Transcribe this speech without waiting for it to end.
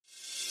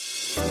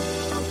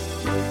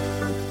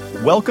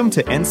Welcome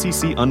to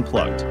NCC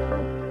Unplugged,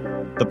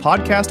 the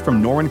podcast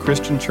from Norwin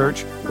Christian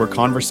Church where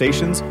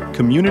conversations,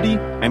 community,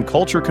 and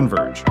culture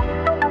converge.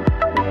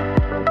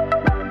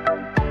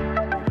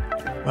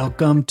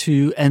 Welcome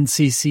to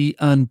NCC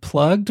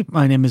Unplugged.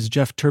 My name is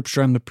Jeff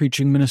Terpstra. I'm the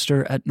preaching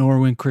minister at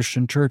Norwin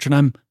Christian Church, and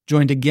I'm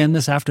joined again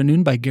this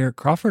afternoon by Garrett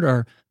Crawford,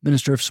 our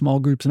Minister of Small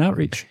Groups and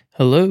Outreach.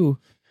 Hello.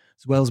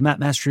 As well as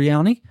Matt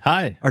Mastriani.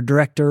 Hi. Our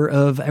director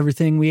of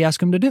everything we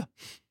ask him to do.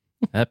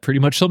 That pretty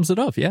much sums it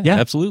up. Yeah,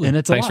 absolutely. And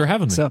it's Thanks for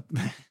having me. So,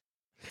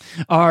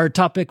 our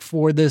topic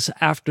for this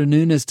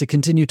afternoon is to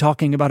continue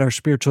talking about our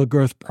spiritual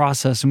growth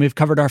process, and we've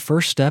covered our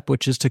first step,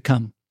 which is to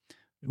come.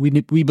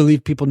 We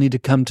believe people need to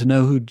come to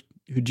know who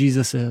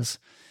Jesus is.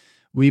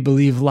 We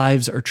believe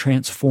lives are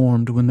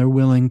transformed when they're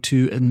willing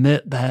to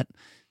admit that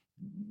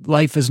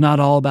life is not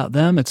all about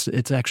them.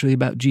 It's actually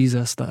about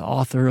Jesus, the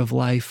author of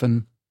life,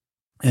 and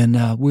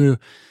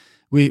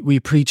we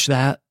preach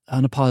that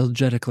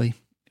unapologetically.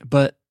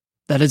 But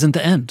that isn't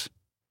the end.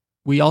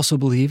 We also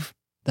believe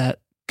that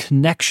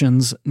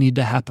connections need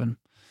to happen.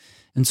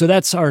 And so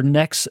that's our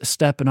next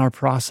step in our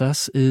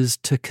process, is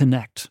to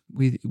connect.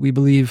 We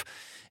believe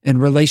in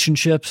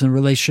relationships, and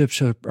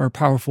relationships are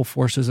powerful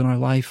forces in our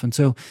life. And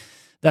so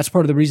that's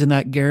part of the reason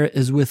that Garrett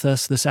is with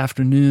us this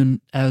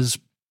afternoon as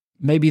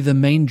maybe the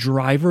main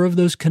driver of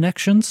those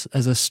connections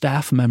as a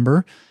staff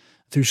member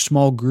through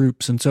small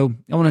groups. And so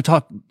I want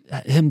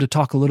to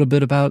talk a little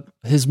bit about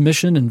his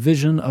mission and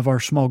vision of our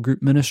small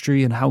group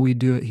ministry and how we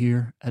do it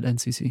here at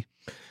NCC.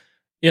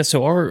 Yeah,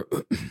 so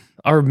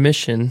our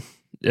mission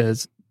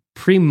is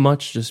pretty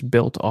much just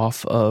built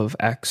off of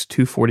Acts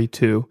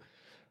 2:42.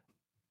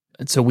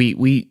 And so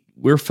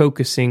we're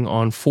focusing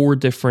on four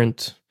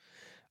different,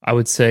 I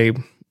would say,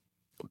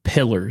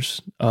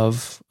 pillars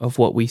of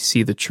what we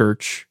see the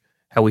church,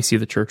 how we see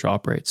the church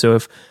operate. So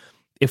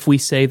if we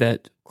say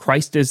that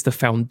Christ is the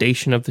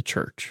foundation of the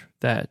church,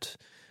 that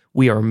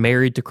we are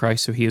married to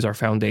Christ, so he is our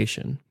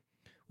foundation.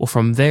 Well,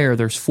 from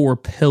there's four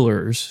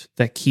pillars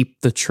that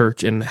keep the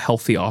church in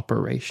healthy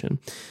operation.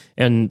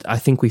 And I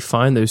think we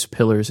find those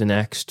pillars in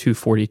Acts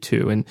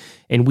 2:42,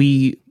 and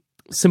we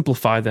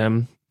simplify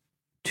them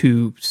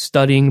to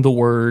studying the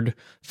word,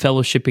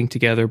 fellowshipping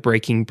together,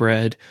 breaking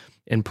bread,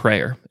 and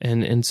prayer.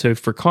 And so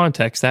for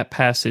context, that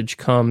passage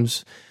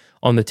comes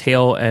on the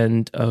tail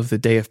end of the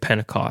day of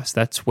Pentecost.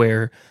 That's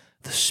where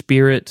the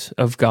Spirit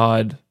of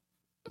God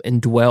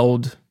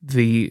indwelled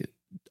the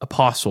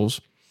apostles,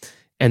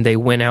 and they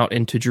went out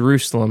into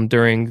Jerusalem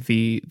during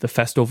the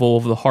festival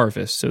of the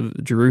harvest. So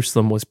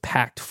Jerusalem was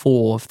packed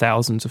full of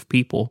thousands of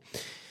people,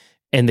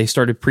 and they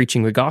started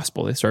preaching the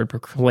gospel. They started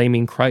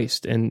proclaiming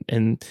Christ,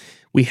 and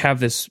we have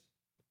this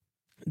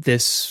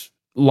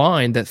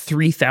line that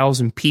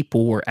 3,000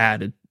 people were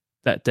added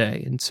that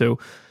day. And so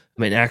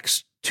in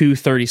Acts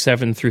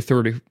 2:37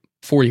 through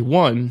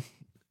 41,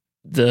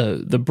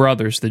 the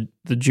brothers,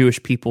 the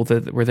Jewish people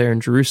that were there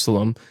in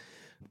Jerusalem,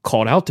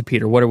 called out to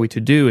Peter, "What are we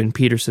to do?" And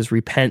Peter says,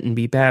 "Repent and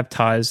be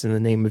baptized in the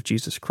name of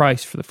Jesus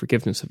Christ for the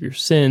forgiveness of your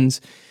sins.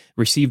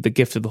 Receive the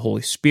gift of the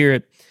Holy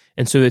Spirit."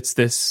 And so it's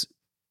this,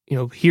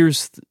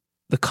 here's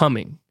the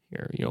coming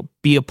here.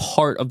 Be a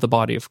part of the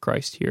body of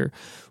Christ here.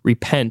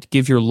 Repent,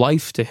 give your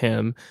life to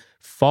him,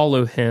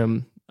 follow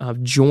him,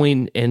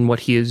 join in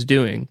what he is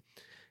doing.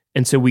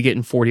 And so we get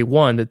in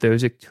 41 that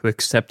those who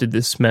accepted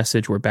this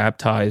message were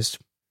baptized.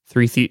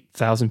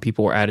 3,000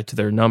 people were added to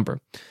their number.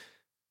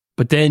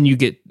 But then you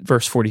get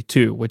verse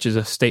 42, which is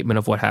a statement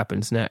of what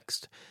happens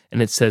next.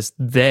 And it says,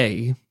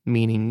 they,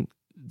 meaning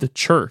the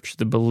church,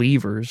 the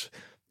believers,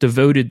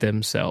 devoted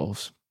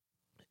themselves.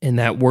 And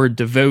that word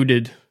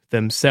devoted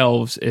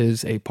themselves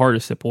is a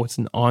participle. It's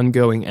an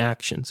ongoing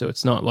action. So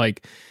it's not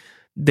like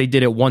they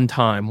did it one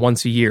time,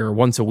 once a year, or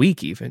once a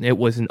week even. It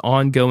was an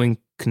ongoing,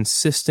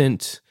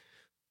 consistent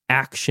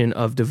action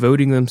of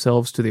devoting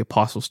themselves to the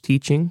apostles'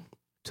 teaching,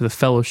 to the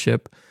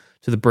fellowship,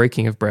 to the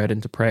breaking of bread,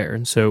 and to prayer.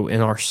 And so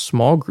in our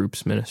small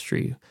groups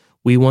ministry,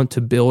 we want to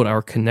build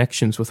our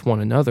connections with one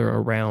another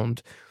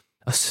around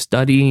a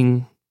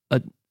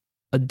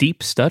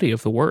deep study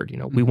of the word.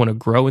 We want to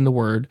grow in the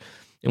word,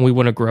 and we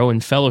want to grow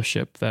in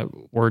fellowship. That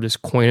word is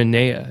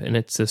koinonia, and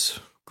it's this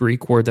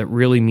Greek word that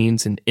really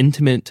means an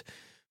intimate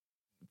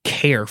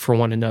care for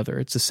one another.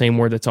 It's the same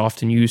word that's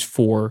often used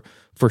for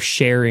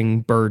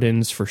sharing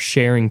burdens, for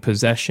sharing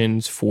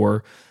possessions,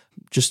 for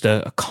just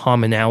a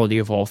commonality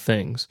of all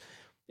things.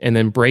 And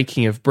then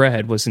breaking of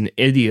bread was an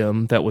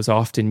idiom that was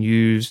often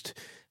used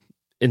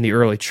in the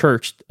early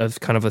church as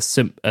kind of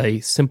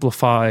a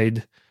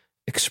simplified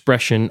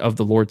expression of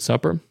the Lord's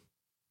Supper.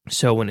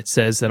 So when it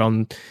says that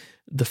on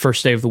the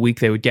first day of the week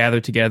they would gather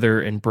together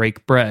and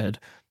break bread,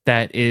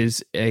 that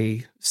is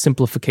a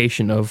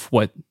simplification of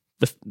what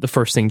the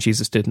first thing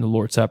Jesus did in the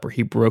Lord's Supper.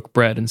 He broke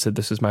bread and said,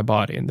 "This is my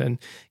body." And then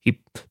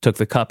he took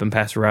the cup and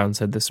passed it around and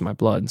said, "This is my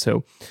blood." And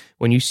so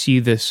when you see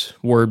this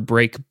word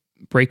breaking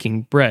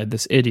bread,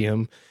 this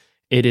idiom,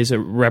 it is a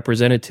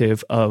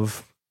representative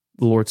of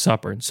the Lord's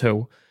Supper. And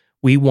so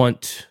we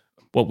want,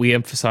 what we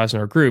emphasize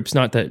in our groups,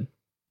 not that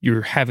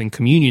you're having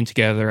communion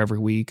together every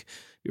week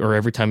or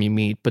every time you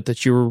meet, but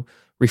that you're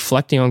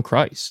reflecting on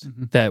Christ,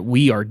 that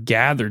we are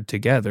gathered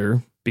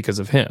together because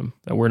of him,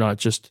 that we're not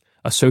just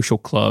a social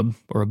club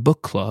or a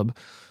book club.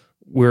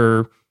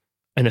 We're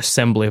an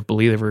assembly of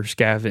believers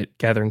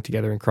gathering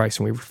together in Christ,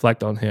 and we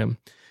reflect on him.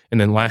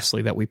 And then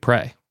lastly, that we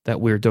pray,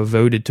 that we're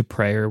devoted to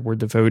prayer. We're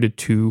devoted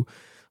to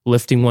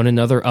lifting one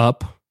another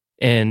up.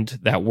 And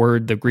that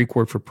word, the Greek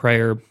word for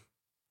prayer,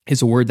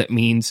 is a word that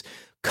means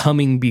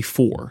coming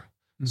before.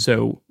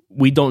 So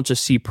we don't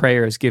just see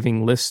prayer as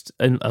giving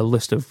a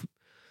list of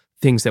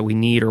things that we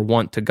need or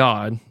want to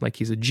God, like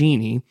he's a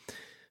genie,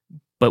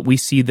 but we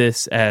see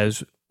this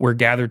as we're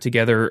gathered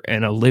together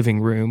in a living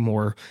room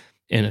or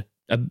in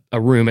a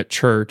room at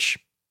church,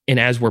 and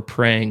as we're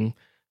praying,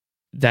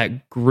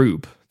 that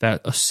group,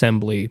 that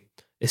assembly,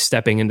 is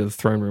stepping into the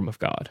throne room of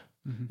God.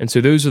 And so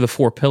those are the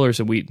four pillars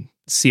that we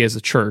see as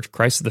a church.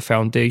 Christ is the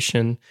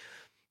foundation,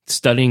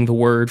 studying the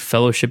word,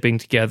 fellowshipping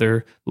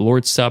together, the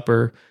Lord's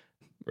Supper,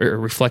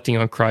 reflecting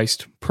on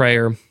Christ,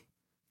 prayer.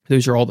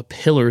 Those are all the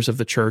pillars of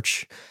the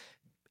church,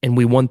 and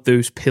we want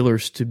those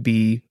pillars to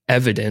be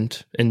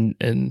evident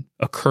and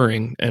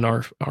occurring in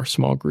our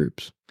small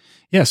groups.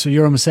 Yeah, so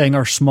you're almost saying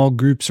our small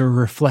groups are a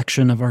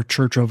reflection of our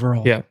church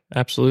overall. Yeah,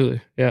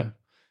 absolutely. Yeah.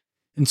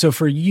 And so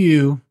for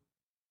you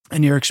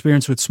and your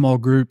experience with small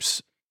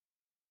groups,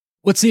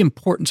 what's the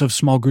importance of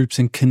small groups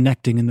and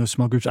connecting in those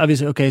small groups?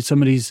 Obviously, okay,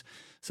 somebody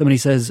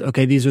says,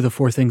 okay, these are the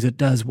four things it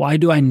does. Why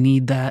do I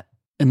need that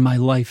in my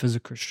life as a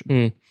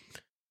Christian?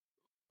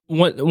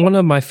 One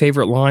of my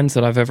favorite lines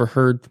that I've ever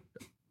heard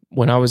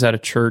when I was at a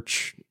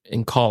church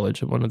in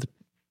college, one of the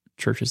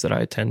churches that I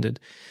attended,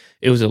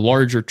 it was a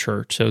larger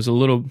church, so it was a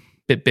little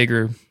bit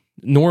bigger.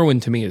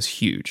 Norwin to me is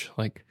huge.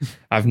 Like,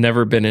 I've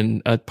never been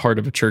in a part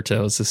of a church that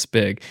was this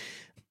big.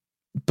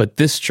 But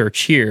this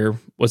church here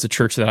was a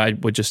church that I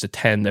would just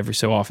attend every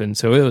so often.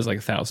 So it was like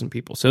 1,000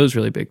 people. So it was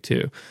really big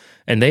too.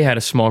 And they had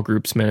a small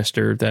groups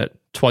minister that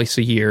twice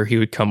a year he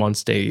would come on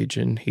stage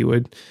and he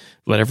would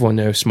let everyone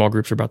know small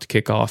groups are about to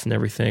kick off and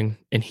everything.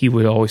 And he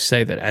would always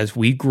say that as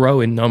we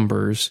grow in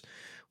numbers,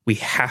 we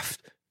have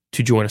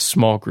to join a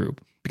small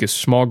group, because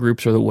small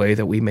groups are the way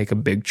that we make a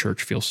big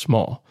church feel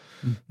small,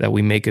 that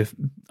we make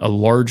a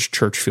large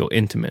church feel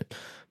intimate.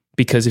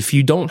 Because if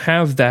you don't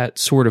have that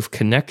sort of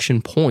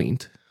connection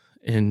point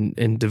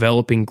in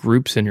developing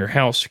groups in your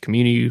house,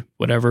 community,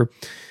 whatever,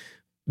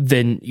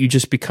 then you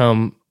just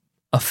become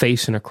a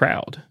face in a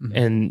crowd.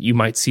 And you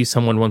might see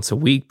someone once a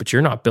week, but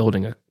you're not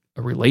building a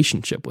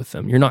relationship with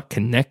them. You're not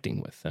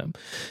connecting with them.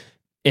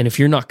 And if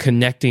you're not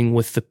connecting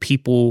with the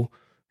people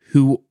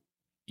who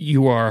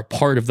you are a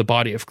part of the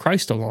body of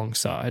Christ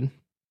alongside,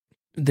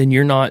 then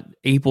you're not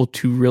able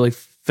to really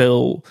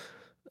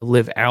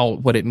live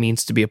out what it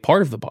means to be a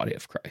part of the body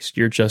of Christ.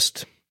 You're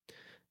just,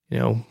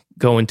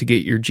 going to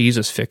get your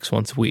Jesus fix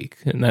once a week.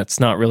 And that's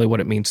not really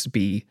what it means to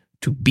be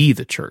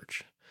the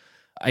church.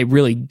 I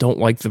really don't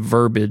like the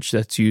verbiage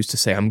that's used to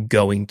say, I'm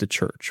going to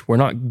church. We're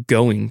not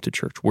going to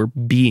church. We're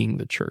being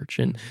the church.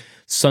 And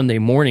Sunday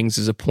mornings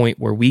is a point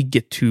where we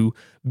get to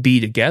be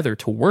together,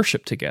 to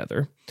worship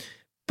together.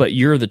 But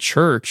you're the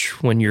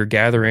church when you're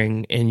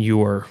gathering in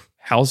your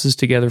houses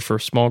together for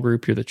a small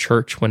group. You're the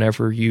church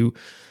whenever you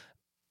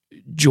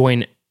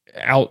join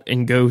out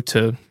and go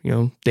to,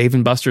 Dave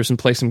and Buster's and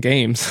play some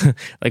games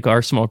like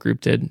our small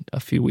group did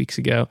a few weeks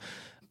ago.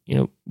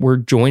 We're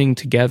joining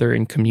together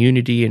in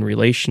community and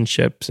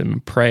relationships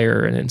and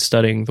prayer and in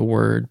studying the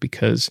word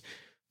because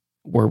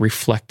we're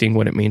reflecting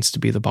what it means to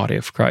be the body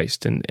of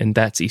Christ. And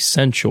that's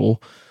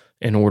essential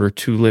in order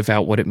to live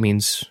out what it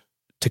means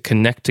to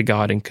connect to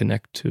God and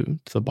connect to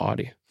the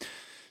body.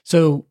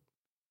 So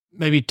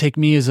maybe take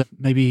me as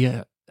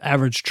a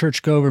average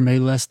churchgoer, maybe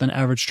less than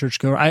average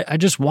churchgoer. I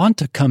just want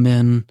to come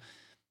in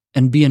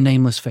and be a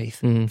nameless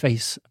face.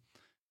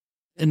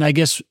 And I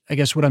guess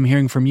what I'm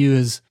hearing from you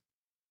is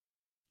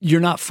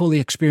you're not fully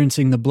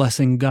experiencing the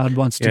blessing God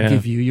wants to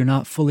give you. You're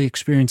not fully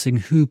experiencing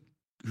who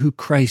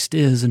Christ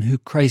is and who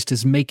Christ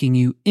is making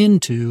you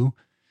into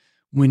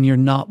when you're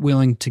not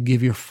willing to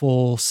give your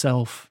full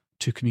self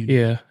to community.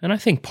 Yeah, and I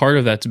think part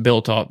of that's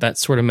built off that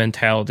sort of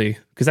mentality,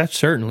 because that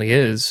certainly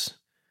is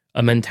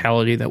a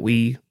mentality that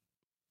we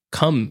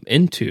come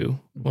into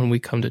when we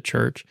come to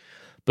church.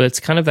 But it's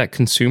kind of that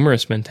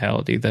consumerist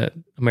mentality that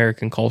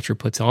American culture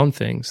puts on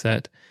things,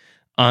 that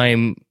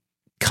I'm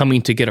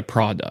coming to get a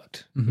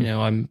product.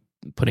 I'm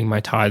putting my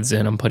tithes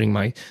in, I'm putting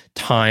my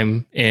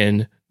time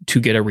in to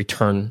get a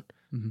return.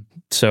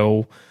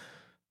 So,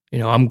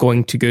 I'm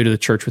going to go to the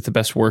church with the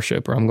best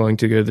worship, or I'm going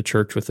to go to the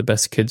church with the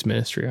best kids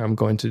ministry, or I'm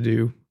going to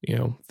do,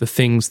 the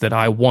things that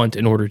I want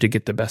in order to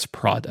get the best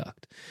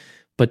product.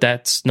 But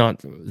that's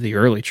not the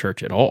early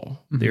church at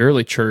all. The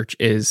early church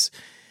is,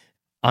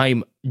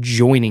 I'm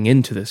joining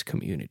into this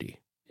community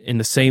in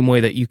the same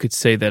way that you could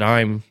say that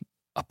I'm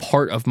a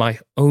part of my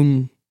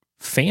own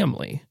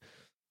family.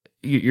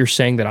 You're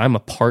saying that I'm a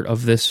part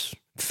of this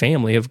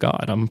family of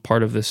God. I'm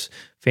part of this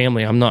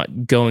family. I'm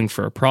not going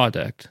for a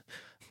product.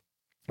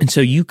 And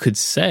so you could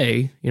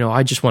say,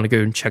 I just want to go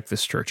and check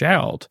this church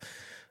out,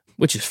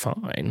 which is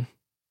fine.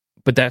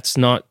 But that's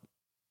not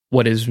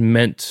what is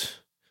meant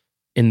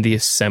in the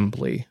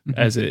assembly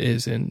as it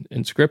is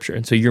in Scripture.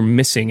 And so you're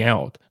missing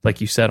out,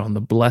 like you said, on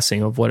the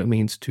blessing of what it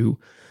means to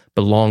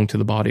belong to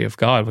the body of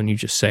God when you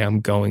just say, I'm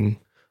going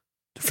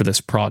for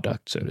this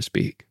product, so to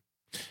speak.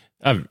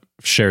 I've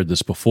shared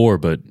this before,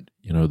 but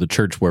the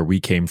church where we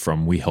came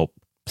from, we helped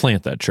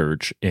plant that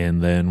church.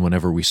 And then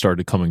whenever we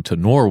started coming to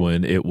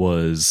Norwin, it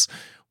was,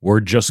 we're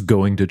just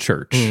going to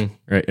church,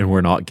 right? And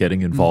we're not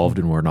getting involved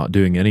and we're not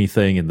doing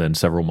anything. And then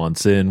several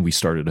months in, we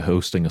started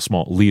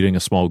leading a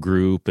small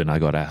group, and I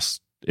got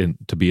asked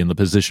to be in the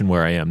position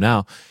where I am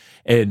now.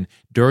 And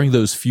during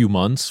those few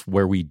months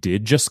where we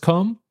did just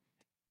come,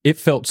 it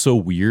felt so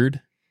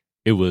weird.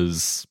 It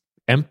was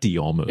empty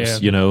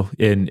almost,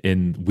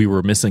 and we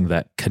were missing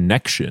that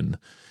connection.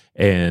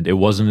 And it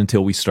wasn't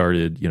until we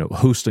started,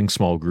 hosting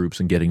small groups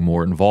and getting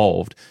more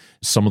involved.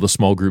 Some of the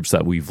small groups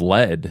that we've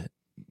led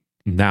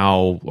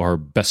now are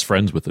best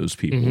friends with those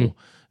people,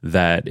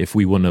 that if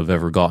we wouldn't have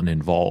ever gotten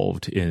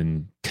involved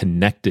in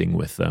connecting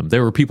with them,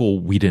 there were people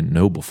we didn't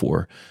know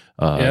before.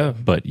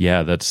 But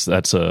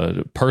that's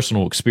a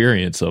personal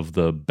experience of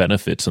the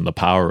benefits and the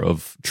power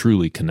of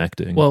truly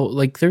connecting. Well,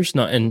 like there's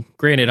not, and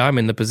granted, I'm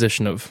in the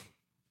position of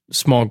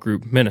small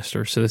group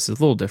minister, so this is a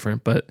little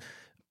different, but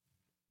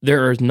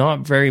there are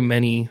not very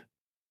many.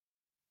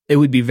 It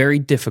would be very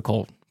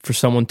difficult for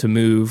someone to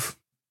move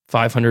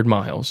 500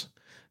 miles,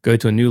 go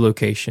to a new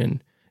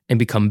location, and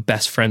become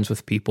best friends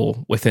with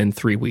people within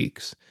 3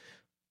 weeks,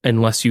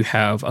 unless you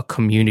have a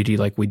community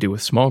like we do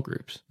with small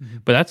groups.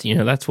 But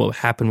that's what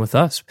happened with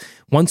us.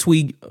 Once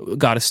we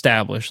got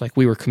established, like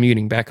we were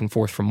commuting back and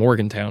forth from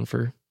Morgantown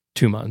for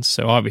 2 months.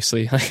 So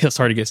obviously, it's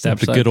hard to get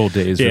established. The good old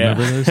days,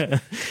 remember those?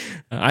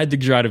 I had to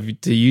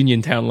drive to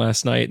Uniontown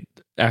last night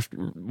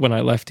when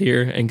I left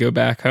here and go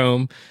back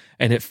home,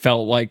 and it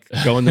felt like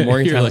going to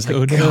Morgantown. I was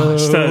like,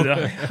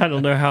 gosh, I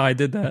don't know how I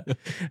did that.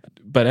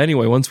 But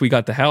anyway, once we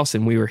got the house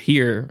and we were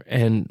here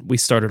and we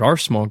started our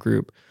small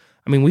group,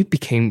 we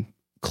became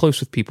close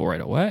with people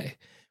right away.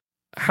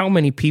 How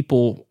many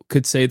people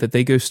could say that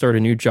they go start a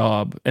new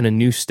job in a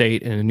new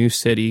state, in a new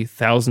city,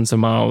 thousands of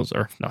miles,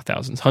 or not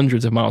thousands,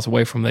 hundreds of miles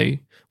away from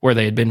where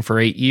they had been for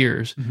 8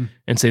 years,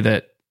 and say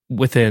that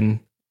within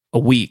a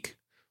week,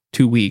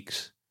 2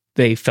 weeks,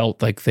 they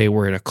felt like they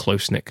were in a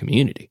close-knit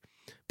community?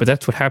 But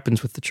that's what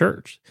happens with the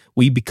church.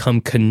 We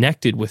become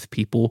connected with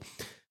people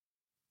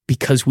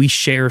because we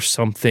share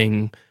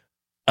something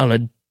on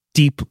a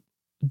deep,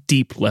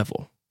 deep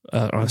level,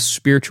 on a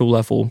spiritual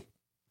level.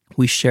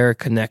 We share a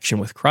connection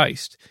with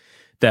Christ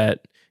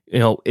that,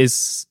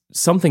 is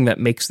something that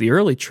makes the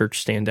early church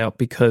stand out,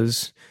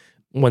 because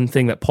one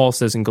thing that Paul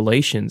says in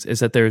Galatians is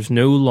that there's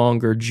no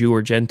longer Jew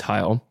or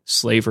Gentile,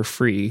 slave or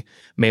free,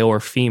 male or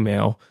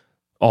female,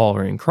 all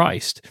are in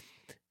Christ.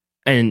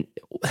 And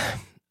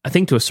I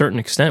think to a certain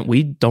extent,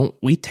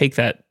 we take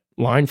that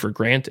line for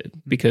granted,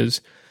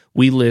 because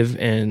we live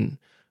in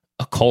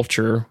a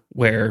culture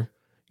where,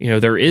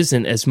 there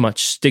isn't as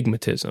much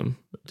stigmatism,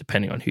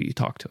 depending on who you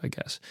talk to, I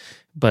guess.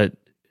 But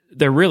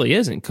there really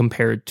isn't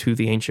compared to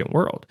the ancient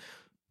world.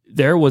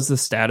 There was the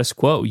status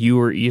quo. You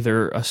were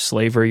either a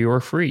slave or you were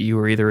free. You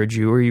were either a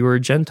Jew or you were a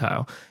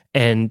Gentile.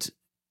 And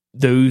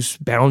those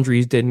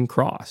boundaries didn't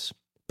cross.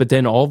 But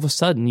then all of a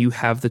sudden you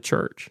have the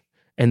church,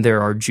 and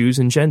there are Jews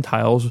and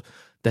Gentiles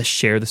that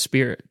share the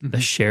Spirit,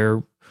 that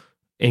share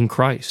in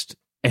Christ.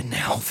 And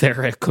now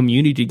they're a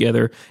community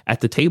together at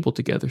the table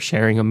together,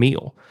 sharing a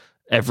meal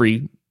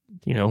every,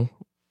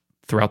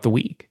 throughout the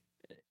week.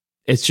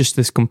 It's just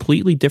this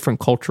completely different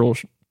cultural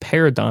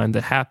paradigm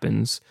that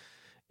happens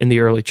in the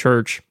early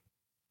church.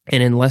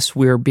 And unless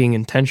we're being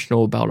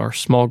intentional about our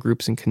small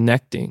groups and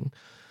connecting,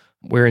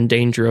 we're in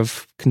danger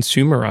of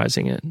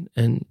consumerizing it.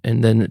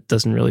 And then it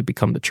doesn't really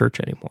become the church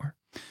anymore.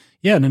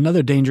 Yeah, and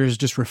another danger is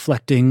just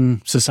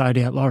reflecting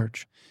society at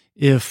large.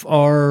 If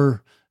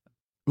our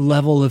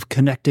level of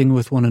connecting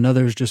with one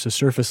another is just a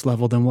surface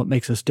level, then what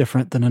makes us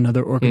different than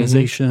another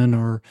organization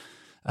or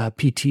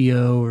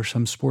PTO or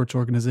some sports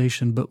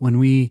organization? But when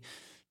we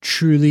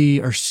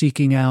truly are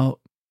seeking out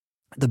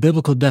the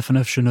biblical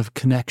definition of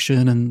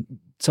connection and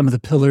some of the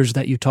pillars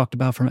that you talked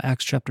about from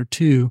Acts chapter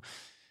 2,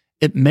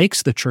 it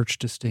makes the church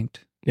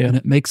distinct. Yeah. And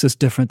it makes us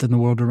different than the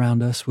world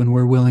around us when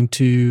we're willing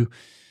to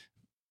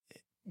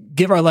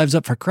give our lives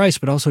up for Christ,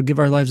 but also give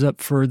our lives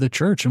up for the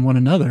church and one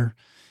another.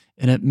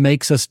 And it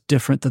makes us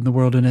different than the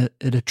world, and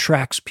it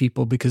attracts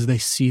people because they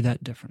see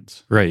that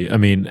difference. Right.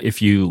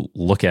 If you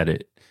look at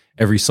it,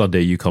 every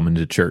Sunday you come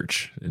into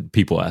church and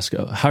people ask,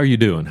 how are you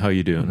doing? How are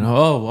you doing?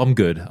 Oh, I'm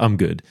good. I'm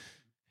good.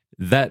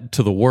 That,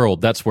 to the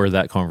world, that's where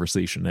that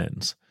conversation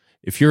ends.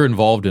 If you're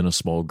involved in a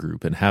small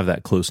group and have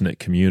that close-knit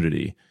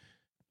community,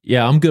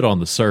 yeah, I'm good on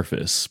the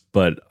surface,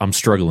 but I'm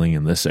struggling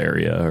in this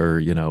area, or,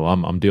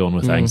 I'm dealing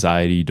with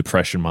anxiety,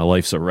 depression, my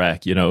life's a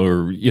wreck,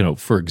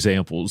 for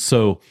example.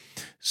 So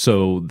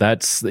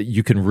that's,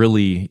 you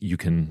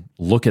can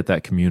look at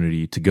that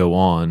community to go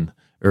on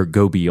or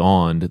go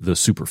beyond the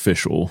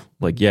superficial,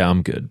 like, yeah,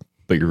 I'm good,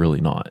 but you're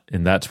really not.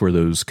 And that's where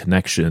those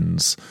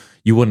connections,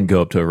 you wouldn't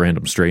go up to a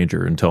random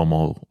stranger and tell them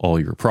all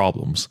your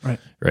problems,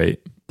 right?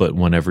 But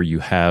whenever you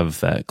have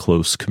that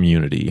close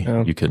community,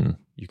 you can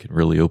you can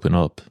really open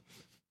up.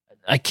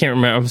 I can't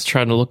remember. I was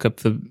trying to look up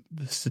the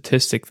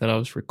statistic that I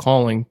was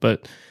recalling,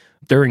 but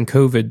during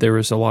COVID, there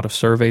was a lot of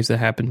surveys that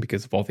happened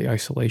because of all the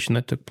isolation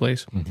that took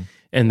place. Mm-hmm.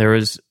 And there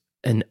was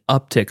an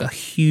uptick, a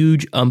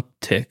huge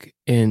uptick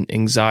in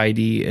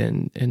anxiety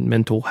and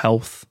mental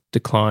health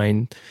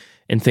decline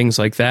and things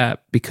like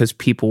that because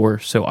people were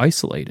so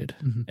isolated.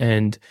 Mhm.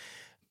 And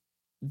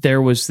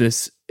there was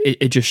this,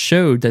 it just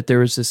showed that there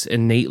was this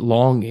innate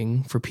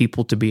longing for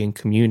people to be in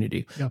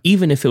community. Yeah.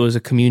 Even if it was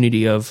a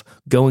community of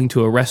going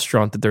to a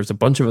restaurant that there's a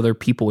bunch of other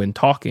people in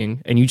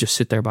talking and you just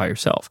sit there by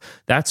yourself.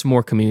 That's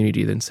more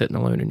community than sitting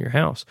alone in your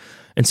house.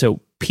 And so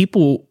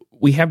people,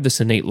 we have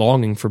this innate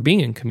longing for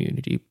being in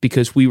community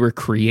because we were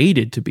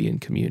created to be in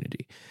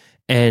community.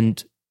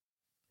 And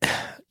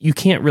you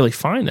can't really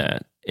find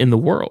that in the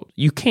world.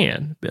 You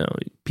can.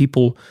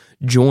 People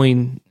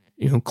join,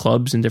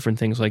 clubs and different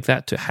things like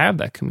that to have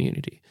that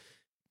community.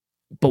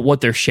 But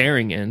what they're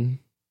sharing in,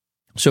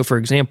 so for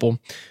example,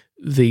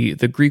 the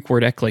Greek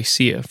word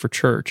ekklesia for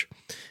church,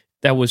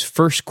 that was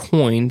first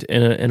coined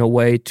in a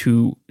way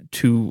to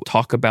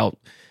talk about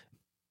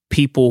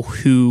people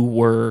who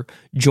were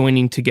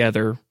joining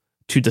together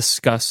to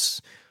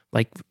discuss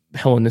like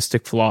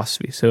Hellenistic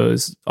philosophy. So it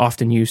was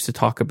often used to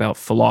talk about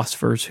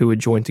philosophers who would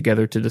join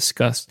together to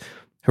discuss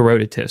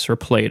Herodotus or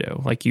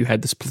Plato. Like you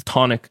had this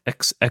Platonic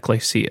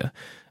ekklesia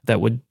that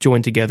would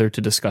join together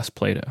to discuss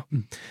Plato.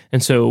 Mm.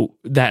 And so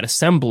that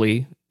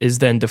assembly is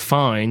then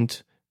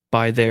defined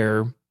by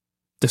their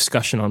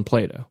discussion on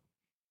Plato.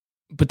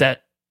 But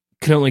that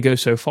can only go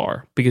so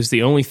far because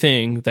the only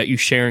thing that you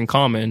share in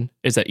common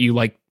is that you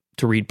like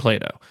to read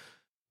Plato.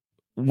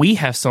 We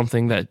have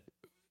something that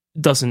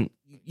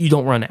you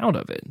don't run out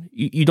of it.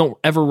 You don't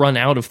ever run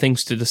out of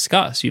things to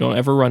discuss. You don't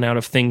ever run out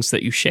of things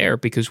that you share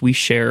because we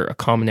share a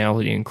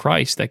commonality in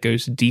Christ that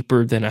goes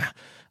deeper than a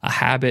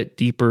habit,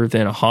 deeper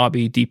than a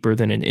hobby, deeper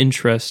than an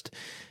interest.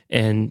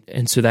 And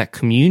so that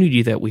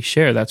community that we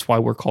share, that's why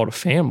we're called a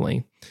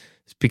family.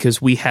 It's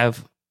because we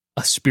have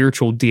a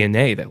spiritual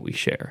DNA that we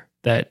share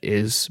that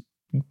is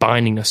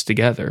binding us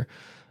together.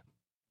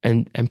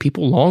 And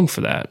people long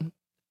for that.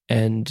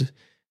 And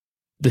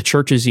the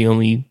church is the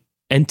only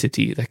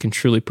entity that can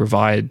truly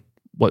provide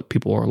what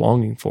people are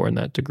longing for in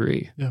that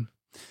degree. Yeah.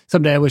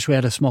 Someday I wish we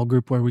had a small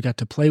group where we got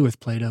to play with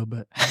Plato,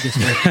 but I guess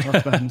we have to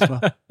talk about him as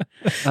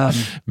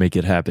well. Make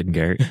it happen,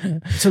 Gary.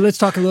 So let's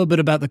talk a little bit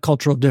about the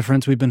cultural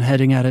difference. We've been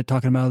heading at it,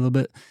 talking about it a little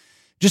bit,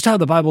 just how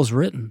the Bible's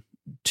written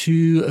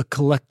to a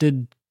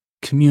collected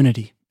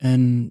community.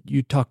 And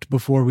you talked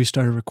before we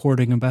started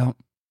recording about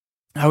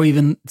how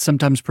even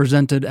sometimes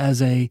presented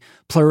as a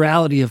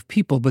plurality of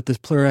people, but this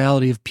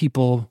plurality of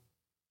people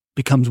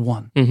becomes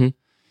one. Mm-hmm.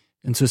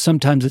 And so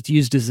sometimes it's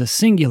used as a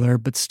singular,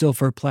 but still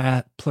for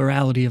a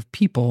plurality of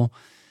people.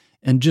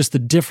 And just the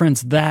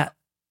difference that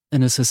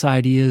in a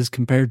society is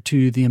compared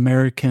to the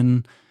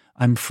American,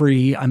 I'm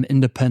free, I'm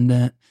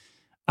independent,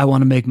 I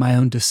want to make my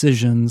own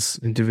decisions.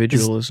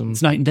 Individualism.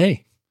 It's night and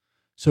day.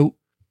 So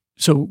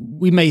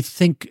we may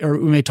think, or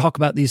we may talk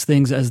about these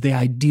things as the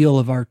ideal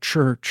of our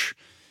church.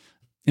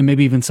 And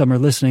maybe even some are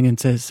listening and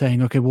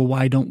saying, okay, well,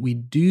 why don't we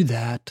do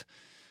that?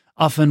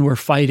 Often we're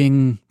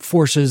fighting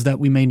forces that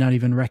we may not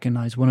even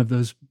recognize, one of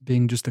those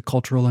being just the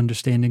cultural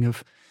understanding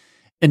of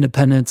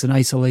independence and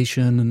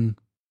isolation. And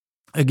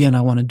again,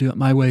 I want to do it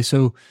my way.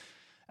 So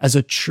as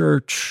a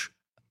church,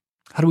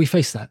 how do we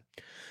face that?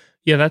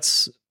 Yeah,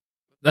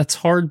 that's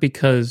hard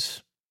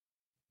because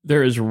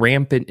there is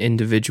rampant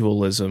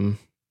individualism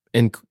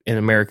in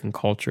American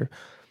culture.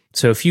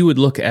 So if you would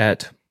look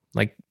at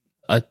like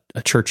a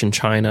church in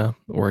China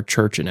or a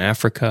church in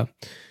Africa,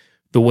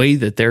 the way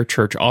that their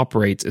church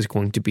operates is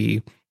going to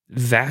be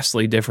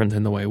vastly different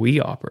than the way we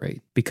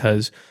operate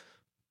because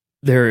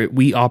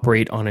we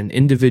operate on an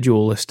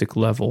individualistic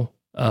level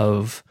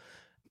of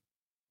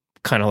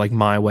kind of like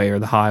my way or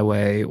the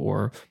highway,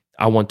 or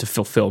I want to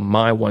fulfill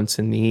my wants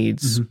and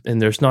needs. Mm-hmm.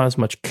 And there's not as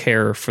much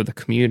care for the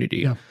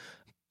community,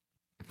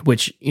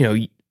 which,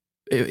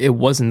 it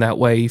wasn't that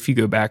way. If you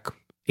go back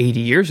 80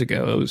 years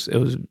ago, it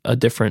was a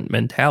different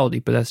mentality,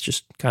 but that's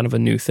just kind of a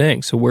new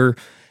thing. So we're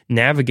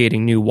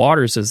navigating new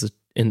waters as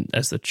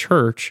the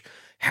church.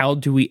 How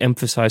do we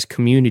emphasize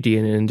community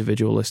in an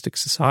individualistic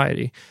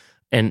society?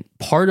 And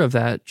part of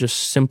that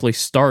just simply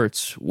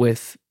starts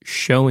with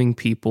showing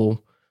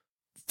people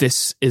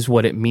this is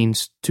what it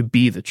means to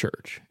be the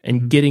church,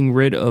 and getting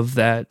rid of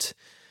that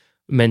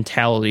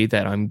mentality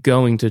that I'm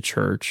going to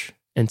church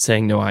and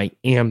saying, no, I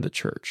am the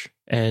church.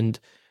 And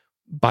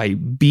by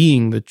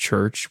being the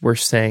church, we're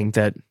saying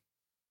that,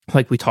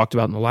 like we talked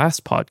about in the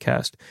last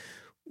podcast,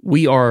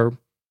 we are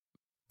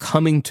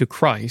coming to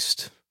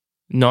Christ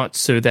not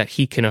so that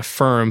he can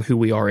affirm who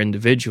we are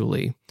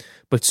individually,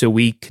 but so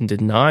we can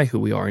deny who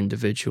we are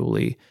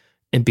individually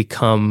and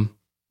become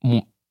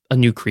a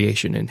new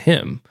creation in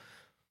him.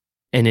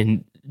 And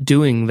in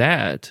doing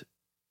that,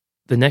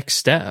 the next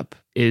step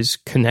is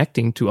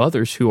connecting to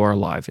others who are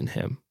alive in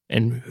him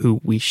and who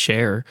we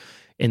share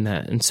in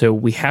that. And so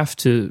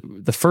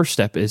the first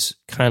step is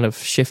kind of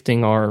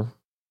shifting our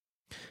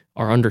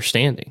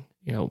understanding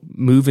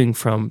moving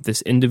from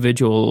this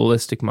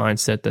individualistic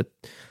mindset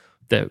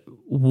that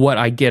what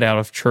I get out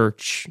of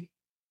church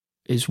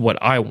is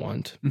what I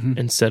want,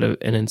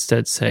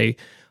 instead say,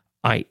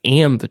 I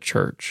am the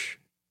church.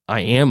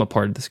 I am a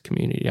part of this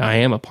community. I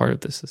am a part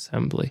of this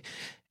assembly,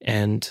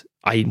 and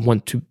I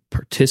want to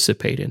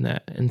participate in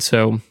that. And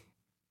so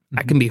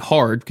that can be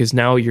hard, because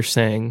now you're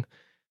saying,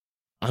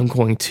 I'm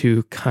going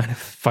to kind of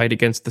fight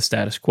against the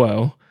status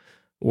quo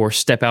or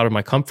step out of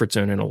my comfort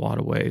zone in a lot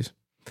of ways.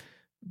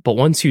 But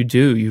once you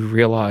do, you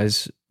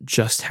realize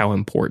just how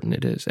important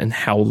it is and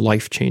how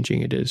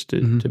life-changing it is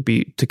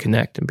to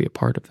connect and be a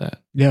part of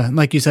that. Yeah, and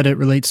like you said, it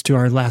relates to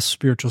our last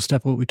spiritual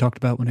step, what we talked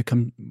about when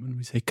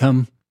we say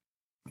come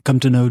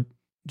to know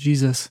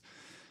Jesus.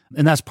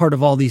 And that's part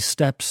of all these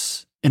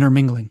steps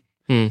intermingling.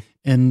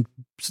 And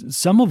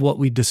some of what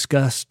we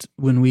discussed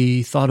when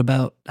we thought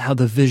about how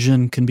the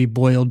vision can be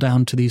boiled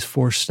down to these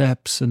 4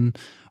 steps and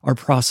our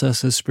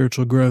process as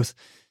spiritual growth,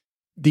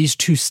 these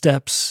 2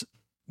 steps,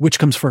 which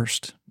comes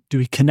first? Do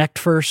we connect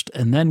first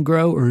and then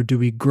grow, or do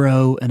we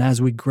grow and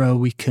as we grow,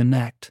 we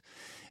connect?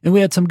 And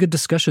we had some good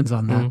discussions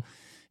on that.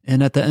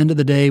 And at the end of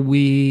the day,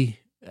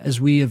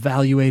 as we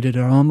evaluated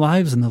our own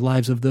lives and the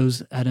lives of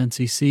those at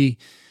NCC,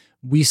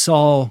 we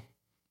saw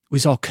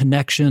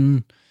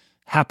connection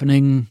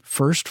happening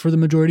first for the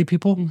majority of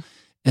people.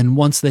 And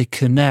once they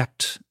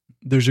connect,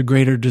 there's a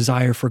greater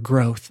desire for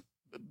growth.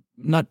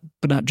 But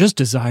not just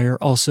desire,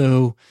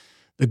 also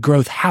the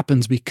growth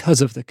happens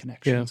because of the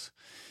connections.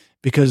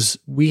 Because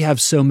we have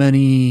so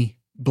many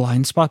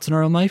blind spots in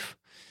our own life,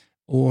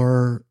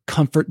 or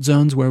comfort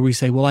zones where we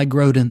say, well, I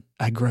grew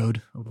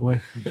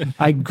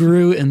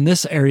in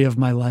this area of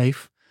my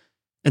life.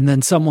 And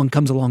then someone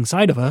comes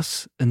alongside of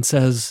us and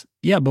says,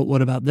 yeah, but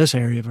what about this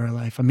area of our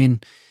life? I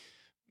mean,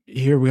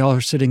 here we all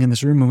are sitting in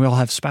this room and we all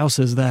have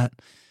spouses that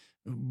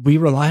we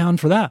rely on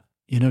for that.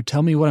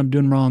 Tell me what I'm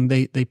doing wrong.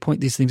 They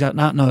point these things out,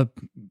 not in a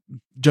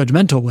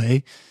judgmental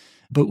way,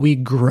 but we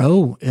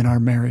grow in our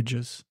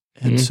marriages.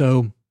 And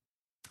so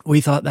we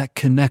thought that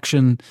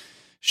connection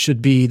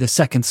should be the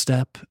second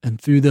step. And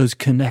through those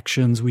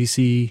connections, we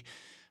see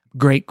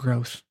great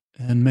growth.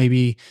 And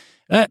maybe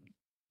I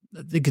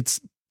think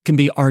can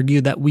be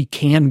argued that we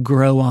can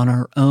grow on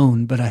our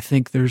own, but I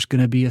think there's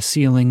going to be a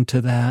ceiling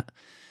to that.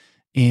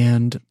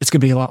 And it's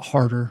going to be a lot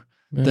harder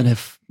than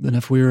if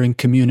we were in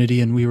community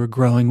and we were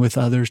growing with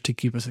others to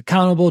keep us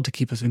accountable, to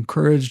keep us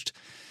encouraged,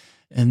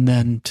 and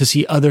then to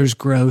see others'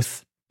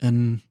 growth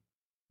and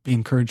be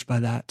encouraged by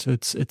that. So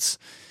it's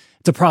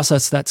a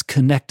process that's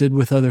connected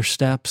with other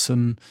steps,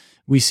 and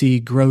we see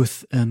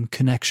growth and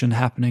connection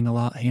happening a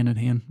lot hand in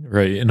hand.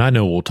 Right. And I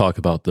know we'll talk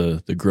about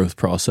the growth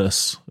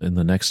process in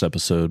the next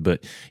episode,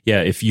 but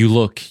yeah, if you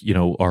look,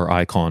 our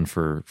icon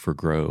for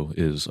grow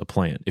is a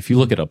plant. If you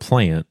look at a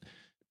plant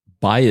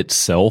by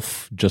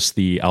itself, just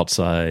the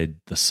outside,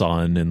 the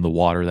sun and the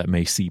water that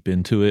may seep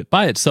into it,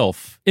 by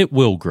itself, it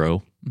will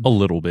grow a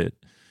little bit.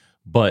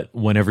 But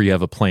whenever you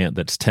have a plant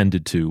that's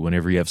tended to,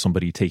 whenever you have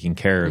somebody taking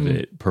care of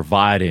it,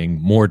 providing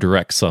more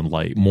direct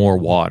sunlight, more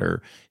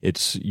water,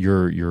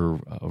 you're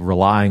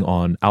relying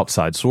on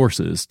outside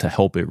sources to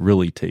help it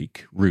really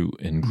take root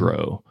and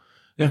grow.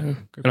 Yeah.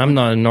 And I'm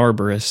not an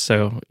arborist,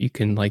 so you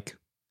can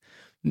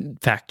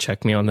fact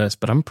check me on this,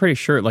 but I'm pretty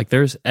sure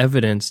there's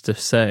evidence to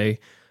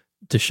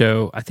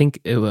show, I think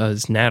it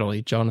was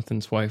Natalie,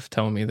 Jonathan's wife,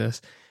 telling me this,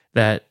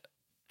 that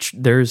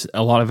there's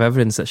a lot of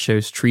evidence that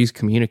shows trees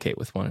communicate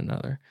with one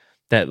another.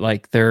 That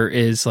there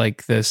is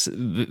this,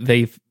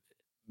 they've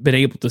been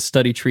able to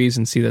study trees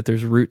and see that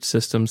there's root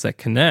systems that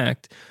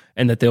connect,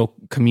 and that they'll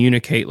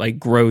communicate,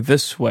 grow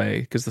this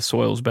way because the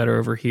soil's better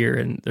over here.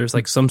 And there's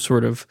some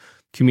sort of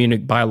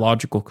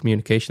biological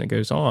communication that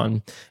goes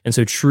on. And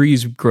so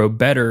trees grow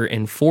better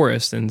in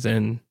forests and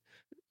then,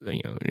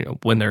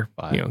 when they're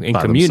in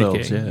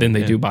communicating than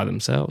they do by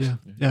themselves.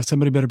 Yeah.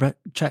 Somebody better fact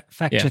check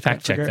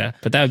that.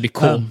 But that would be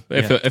cool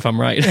if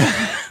I'm right.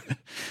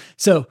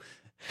 So,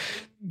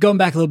 going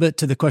back a little bit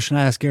to the question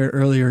I asked Garrett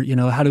earlier,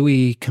 how do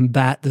we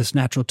combat this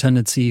natural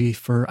tendency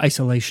for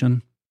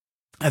isolation?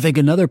 I think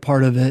another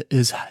part of it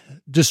is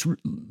just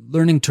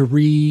learning to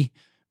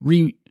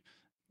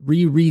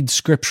reread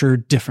Scripture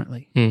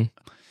differently.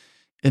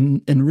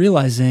 And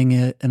realizing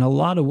it in a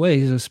lot of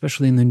ways,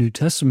 especially in the New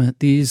Testament,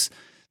 these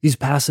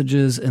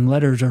passages and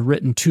letters are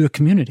written to a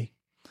community.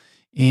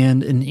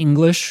 And in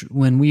English,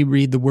 when we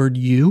read the word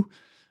you,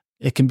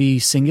 it can be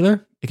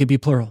singular, it can be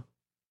plural.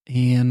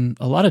 And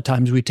a lot of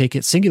times we take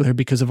it singular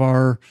because of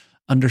our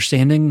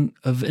understanding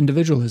of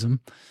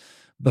individualism.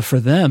 But for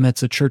them,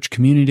 it's a church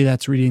community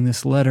that's reading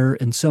this letter.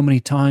 And so many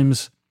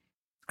times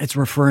it's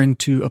referring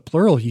to a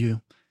plural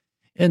you.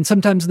 And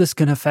sometimes this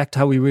can affect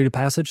how we read a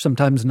passage,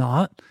 sometimes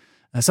not.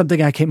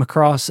 Something I came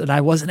across, and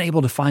I wasn't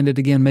able to find it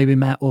again. Maybe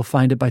Matt will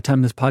find it by the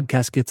time this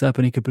podcast gets up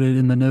and he could put it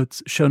in the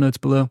show notes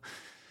below.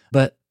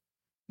 But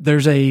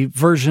there's a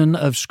version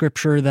of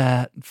Scripture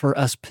that for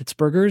us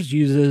Pittsburghers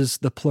uses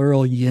the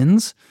plural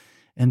yins.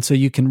 And so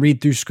you can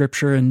read through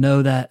Scripture and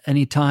know that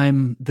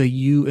anytime the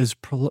you is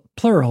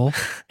plural,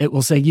 it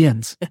will say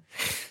yins.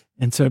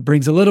 And so it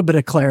brings a little bit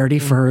of clarity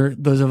for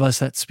those of us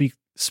that speak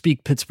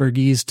speak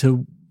Pittsburghese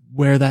to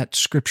where that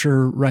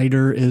scripture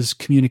writer is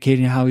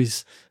communicating how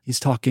he's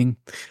talking.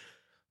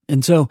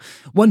 And so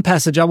one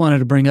passage I wanted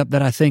to bring up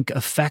that I think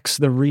affects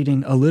the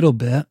reading a little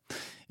bit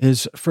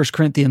is 1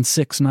 Corinthians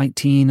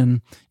 6:19,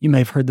 and you may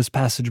have heard this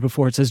passage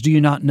before. It says, "Do you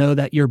not know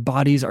that your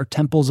bodies are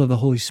temples of the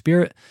Holy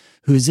Spirit,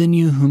 who is in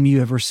you, whom you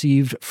have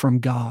received from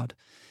God?"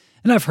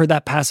 And I've heard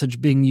that passage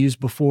being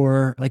used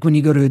before, like when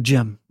you go to a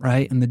gym,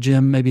 right? And the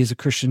gym maybe is a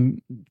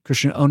Christian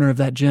owner of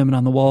that gym, and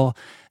on the wall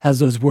has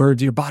those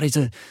words, your body's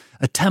a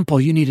temple.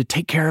 You need to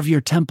take care of your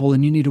temple,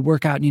 and you need to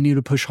work out, and you need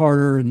to push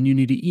harder, and you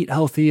need to eat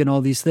healthy and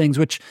all these things,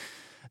 which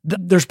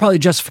there's probably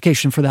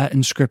justification for that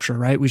in Scripture,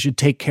 right? We should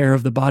take care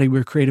of the body.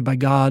 We're created by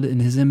God in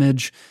His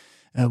image.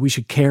 We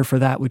should care for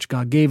that which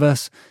God gave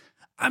us.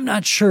 I'm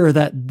not sure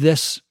that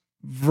this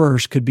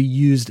verse could be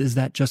used as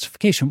that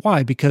justification.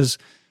 Why? Because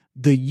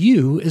the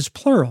you is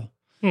plural.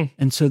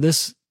 And so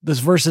this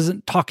verse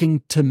isn't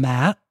talking to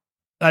Matt.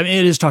 I mean,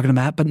 it is talking to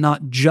Matt, but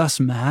not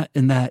just Matt,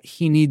 in that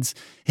he needs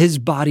his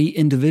body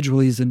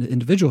individually as an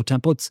individual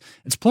temple.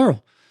 It's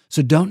plural.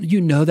 So don't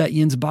you know that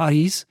Yin's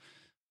bodies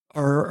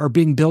are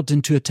being built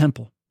into a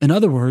temple? In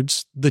other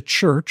words, the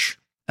church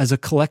as a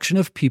collection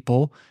of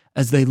people,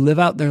 as they live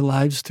out their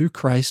lives through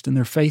Christ and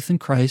their faith in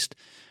Christ,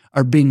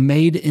 are being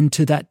made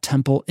into that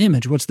temple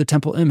image. What's the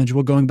temple image?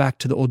 Well, going back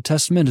to the Old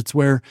Testament, it's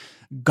where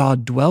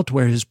God dwelt,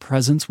 where His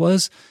presence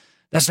was.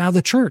 That's now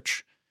the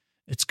church.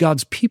 It's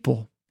God's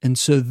people. And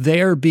so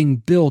they're being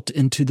built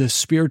into the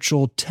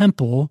spiritual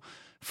temple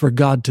for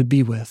God to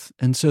be with.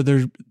 And so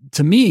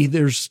to me,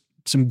 there's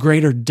some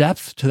greater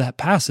depth to that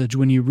passage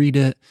when you read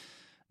it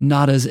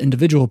not as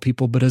individual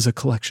people, but as a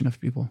collection of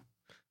people.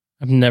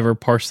 I've never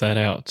parsed that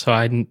out, so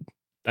I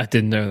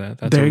didn't know that.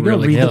 That's there you go.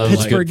 Read the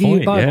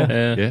Pittsburgh Bible.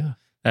 Yeah.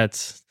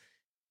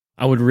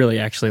 I would really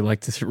actually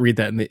like to read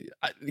that,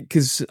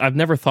 because I've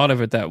never thought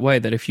of it that way,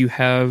 that if you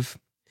have,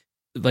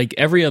 like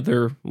every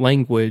other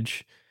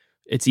language,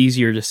 it's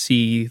easier to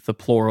see the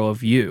plural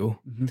of you.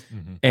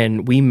 Mm-hmm.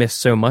 And we miss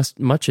so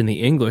much in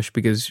the English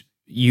because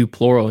you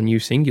plural and you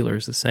singular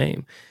is the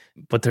same.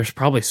 But there's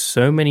probably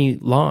so many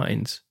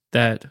lines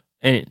that,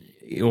 and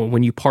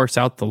when you parse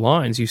out the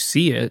lines, you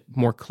see it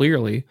more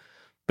clearly.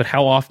 But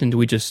how often do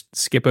we just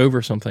skip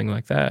over something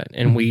like that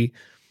and we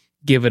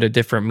give it a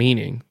different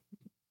meaning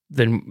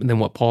than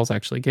what Paul's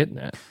actually getting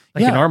at?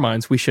 Like in our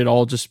minds, we should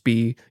all just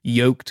be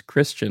yoked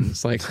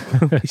Christians. Like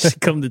we should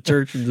come to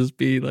church and just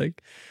be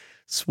like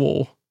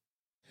swole.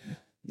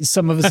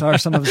 Some of us are,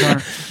 some of us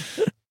aren't.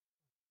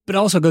 But it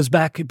also goes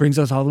back, it brings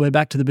us all the way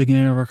back to the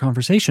beginning of our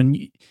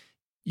conversation.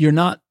 You're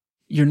not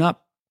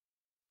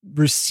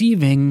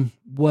receiving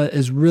what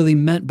is really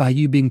meant by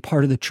you being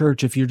part of the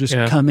church if you're just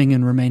coming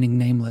and remaining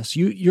nameless.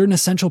 You're an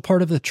essential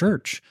part of the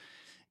church.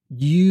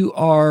 You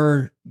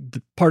are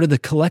part of the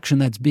collection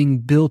that's being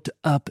built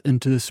up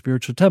into the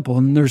spiritual temple.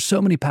 And there's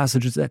so many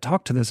passages that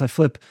talk to this. I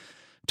flip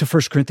to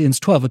 1 Corinthians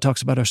 12. It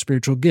talks about our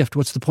spiritual gift.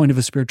 What's the point of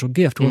a spiritual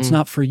gift? Well, it's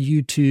not for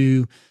you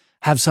to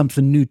have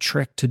something new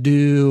trick to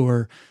do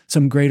or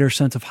some greater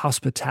sense of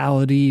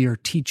hospitality or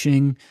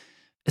teaching.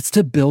 It's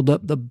to build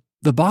up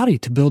the body,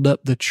 to build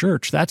up the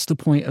church. That's the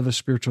point of a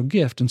spiritual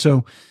gift. And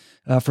so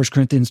 1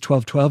 Corinthians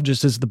 12:12,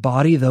 just as the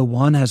body, though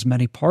one, has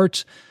many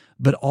parts,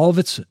 but all of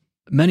its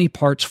many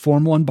parts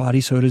form one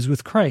body, so it is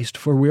with Christ.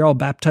 For we are all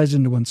baptized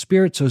into one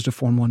spirit, so as to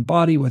form one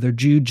body, whether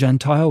Jew,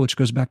 Gentile, which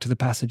goes back to the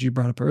passage you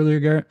brought up earlier,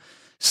 Garrett,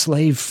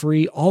 slave,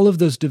 free, all of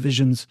those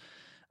divisions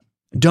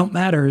don't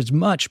matter as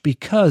much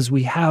because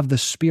we have the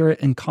Spirit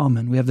in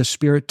common. We have the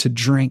Spirit to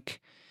drink,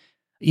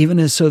 even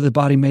as so the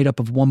body made up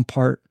of one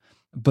part,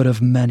 but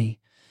of many.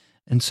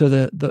 And so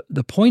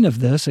the point of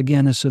this,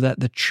 again, is so that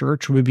the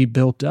church would be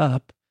built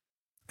up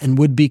and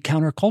would be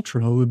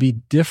countercultural, would be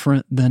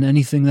different than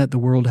anything that the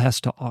world has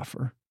to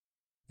offer.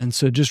 And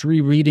so just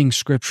rereading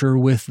Scripture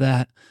with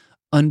that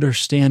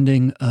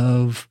understanding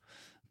of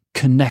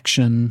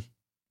connection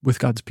with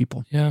God's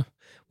people. Yeah.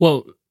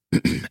 Well,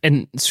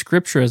 and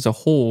Scripture as a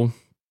whole,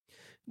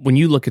 when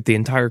you look at the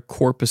entire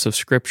corpus of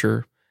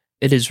Scripture,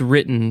 it is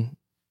written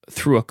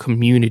through a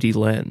community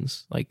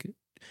lens. Like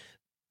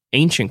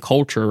ancient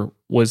culture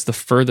was the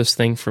furthest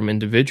thing from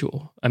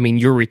individual. I mean,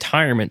 your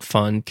retirement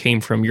fund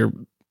came from your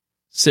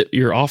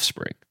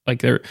offspring.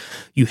 Like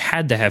you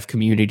had to have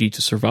community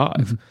to survive.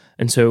 Mm-hmm.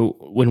 And so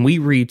when we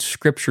read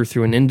Scripture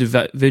through an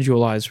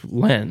individualized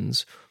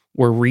lens,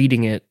 we're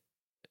reading it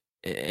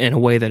in a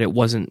way that it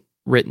wasn't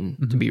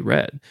written to be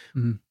read.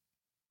 Mm-hmm.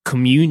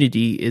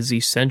 Community is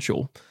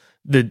essential.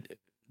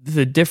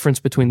 The difference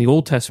between the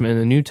Old Testament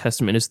and the New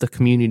Testament is the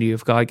community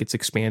of God gets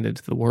expanded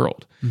to the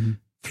world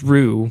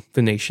through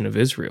the nation of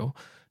Israel.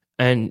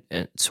 And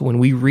so when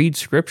we read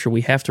Scripture,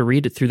 we have to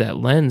read it through that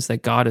lens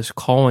that God is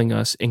calling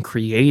us and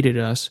created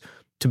us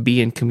to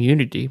be in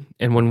community.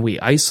 And when we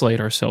isolate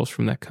ourselves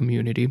from that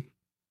community,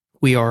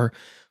 we are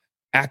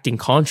acting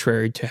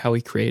contrary to how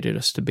He created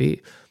us to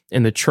be.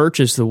 And the church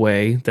is the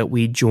way that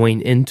we join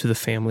into the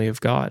family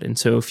of God. And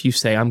so if you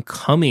say, I'm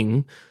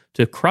coming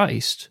to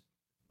Christ,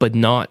 but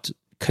not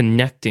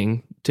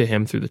connecting to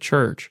Him through the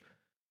church,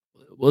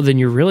 well, then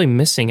you're really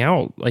missing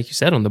out, like you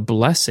said, on the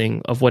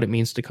blessing of what it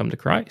means to come to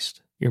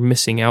Christ. You're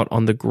missing out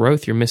on the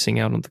growth. You're missing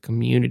out on the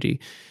community.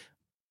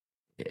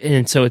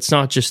 And so it's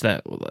not just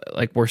that,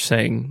 like we're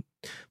saying,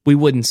 we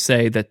wouldn't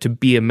say that to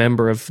be a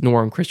member of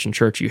Norwin Christian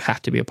Church, you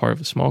have to be a part of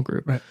a small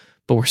group. Right.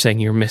 But we're saying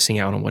you're missing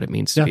out on what it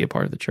means to be a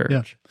part of the church.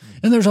 Yeah.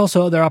 And there's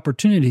also other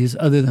opportunities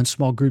other than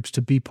small groups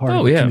to be part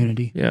of the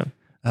community. Yeah.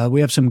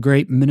 We have some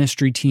great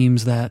ministry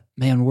teams that,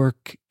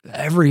 work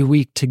every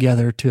week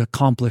together to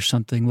accomplish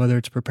something, whether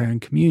it's preparing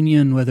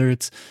communion, whether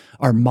it's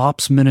our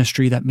MOPS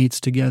ministry that meets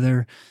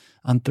together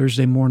on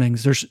Thursday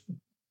mornings.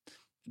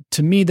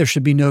 To me, there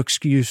should be no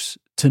excuse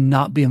to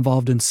not be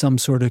involved in some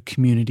sort of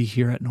community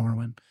here at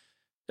Norwin.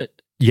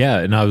 Yeah,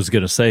 and I was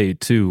going to say,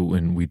 too,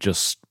 when we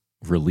just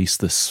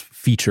released this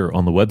feature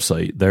on the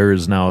website, there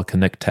is now a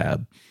Connect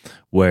tab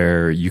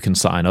where you can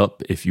sign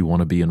up if you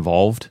want to be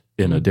involved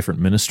in a different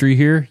ministry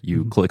here.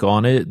 You click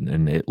on it,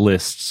 and it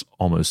lists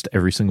almost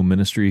every single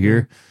ministry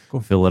here. Cool.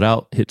 Fill it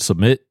out, hit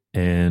submit,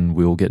 and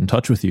we'll get in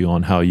touch with you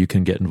on how you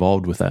can get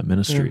involved with that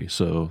ministry.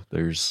 So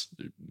there's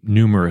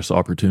numerous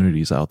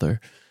opportunities out there.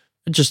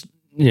 Just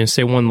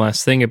say one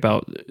last thing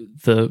about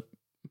the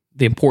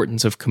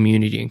importance of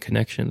community and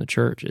connection in the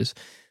church is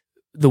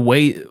the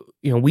way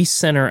we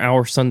center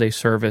our Sunday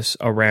service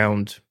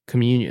around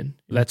communion.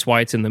 That's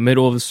why it's in the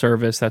middle of the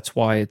service. That's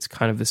why it's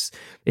kind of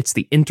it's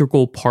the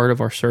integral part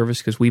of our service,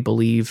 because we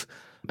believe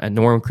at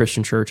Norwin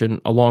Christian Church, and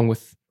along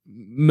with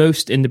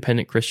most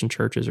independent Christian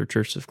churches or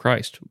churches of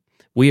Christ,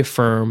 we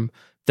affirm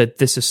that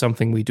this is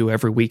something we do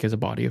every week as a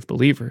body of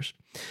believers.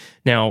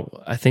 Now,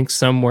 I think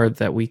somewhere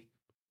that we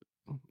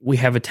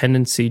have a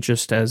tendency,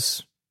 just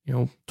as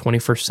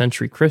 21st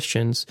century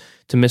Christians,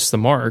 to miss the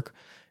mark,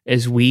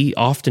 as we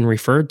often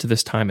referred to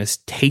this time as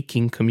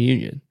taking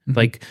communion,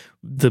 like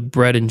the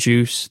bread and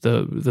juice,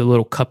 the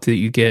little cup that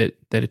you get,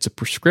 that it's a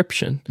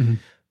prescription.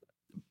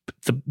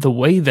 The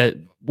way that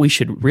we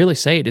should really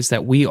say it is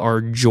that we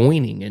are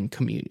joining in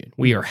communion.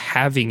 We are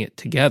having it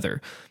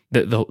together.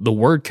 The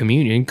word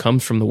communion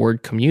comes from the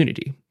word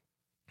community.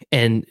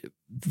 And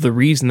the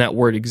reason that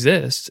word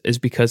exists is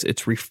because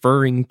it's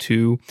referring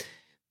to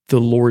the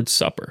Lord's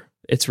Supper.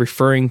 It's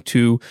referring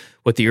to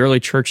what the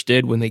early church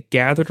did when they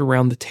gathered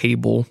around the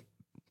table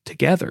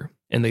together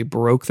and they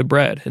broke the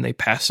bread and they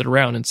passed it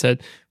around and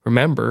said,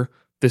 remember,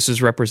 this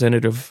is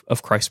representative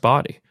of Christ's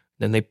body.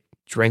 Then they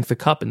drank the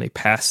cup and they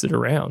passed it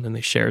around and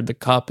they shared the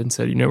cup and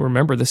said,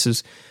 remember, this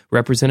is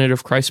representative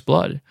of Christ's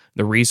blood.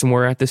 The reason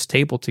we're at this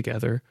table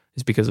together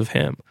is because of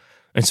him.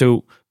 And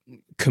so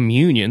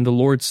communion, the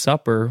Lord's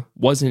Supper,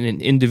 wasn't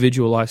an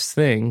individualized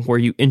thing where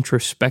you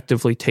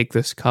introspectively take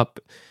this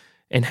cup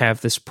and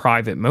have this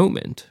private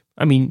moment.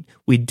 I mean,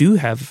 we do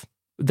have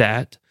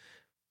that,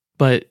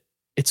 but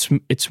it's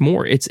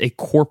a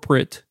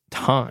corporate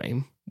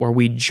time where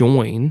we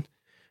join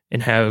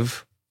and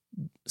have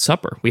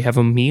supper. We have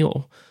a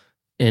meal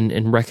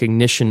in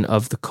recognition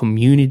of the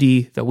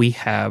community that we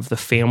have, the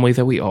family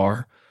that we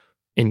are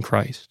in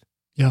Christ.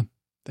 Yeah,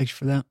 thanks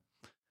for that.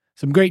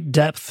 Some great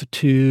depth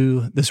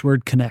to this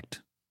word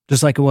connect,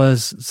 just like it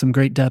was some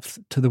great depth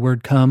to the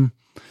word come.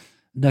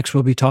 Next,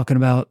 we'll be talking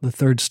about the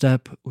third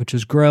step, which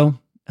is grow.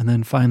 And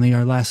then finally,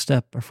 our last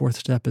step, our fourth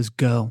step, is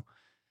go.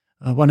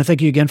 I want to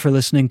thank you again for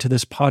listening to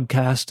this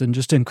podcast and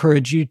just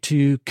encourage you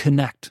to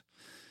connect.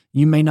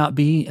 You may not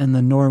be in the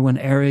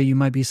Norwin area, you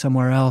might be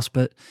somewhere else,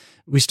 but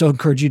we still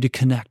encourage you to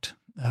connect.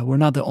 We're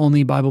not the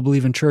only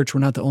Bible-believing church.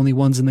 We're not the only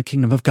ones in the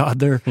kingdom of God.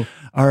 There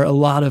are a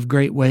lot of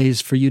great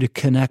ways for you to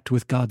connect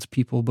with God's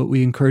people, but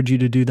we encourage you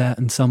to do that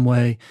in some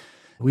way.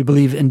 We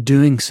believe in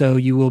doing so,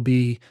 you will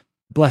be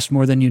blessed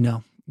more than you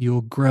know. You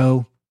will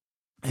grow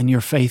and your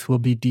faith will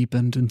be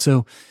deepened. And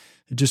so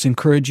I just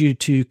encourage you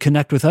to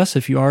connect with us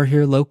if you are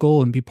here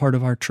local and be part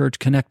of our church.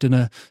 Connect in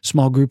a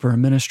small group or a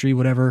ministry,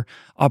 whatever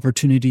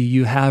opportunity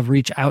you have.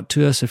 Reach out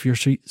to us if you're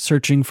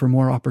searching for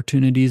more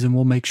opportunities, and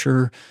we'll make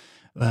sure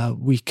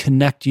we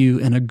connect you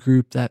in a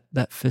group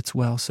that fits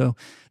well. So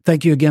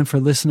thank you again for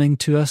listening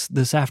to us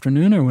this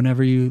afternoon or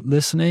whenever you're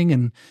listening,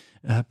 and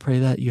pray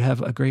that you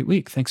have a great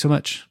week. Thanks so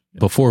much.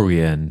 Before we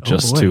end, I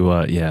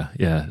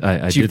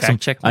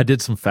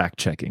did some fact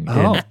checking.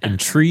 Oh. And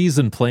trees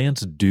and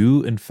plants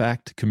do, in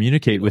fact,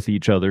 communicate with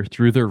each other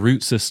through their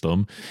root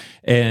system,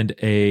 and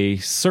a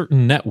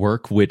certain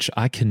network, which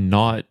I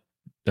cannot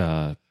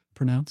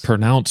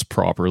pronounce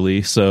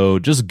properly. So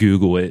just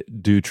Google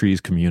it. Do trees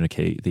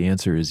communicate? The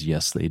answer is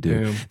yes, they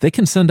do. Yeah. They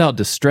can send out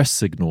distress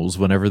signals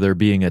whenever they're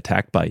being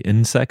attacked by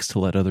insects to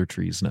let other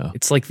trees know.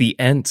 It's like the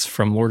Ents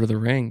from Lord of the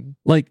Rings.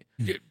 Like,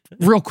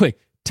 real quick.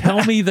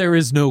 Tell me there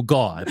is no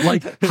God.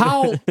 Like,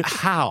 how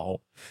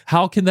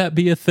can that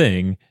be a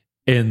thing?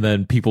 And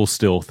then people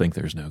still think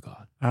there's no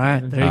God. All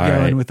right, there you go.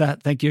 Right. And with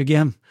that, thank you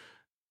again.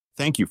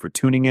 Thank you for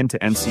tuning in to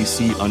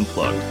NCC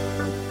Unplugged.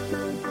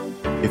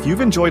 If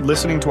you've enjoyed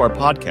listening to our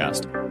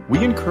podcast,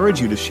 we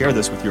encourage you to share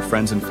this with your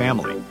friends and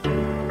family.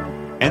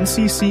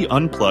 NCC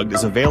Unplugged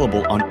is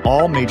available on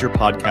all major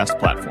podcast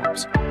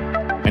platforms.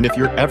 And if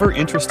you're ever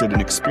interested in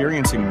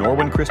experiencing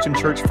Norwin Christian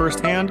Church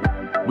firsthand,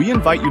 We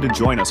invite you to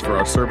join us for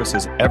our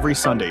services every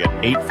Sunday at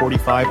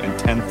 8:45 and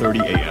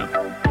 10:30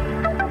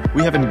 a.m.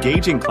 We have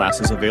engaging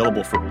classes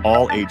available for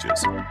all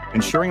ages,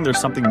 ensuring there's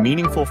something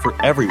meaningful for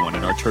everyone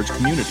in our church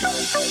community.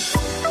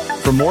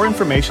 For more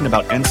information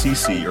about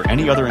NCC or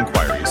any other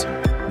inquiries,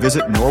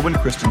 visit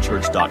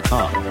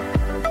norwinchristianchurch.com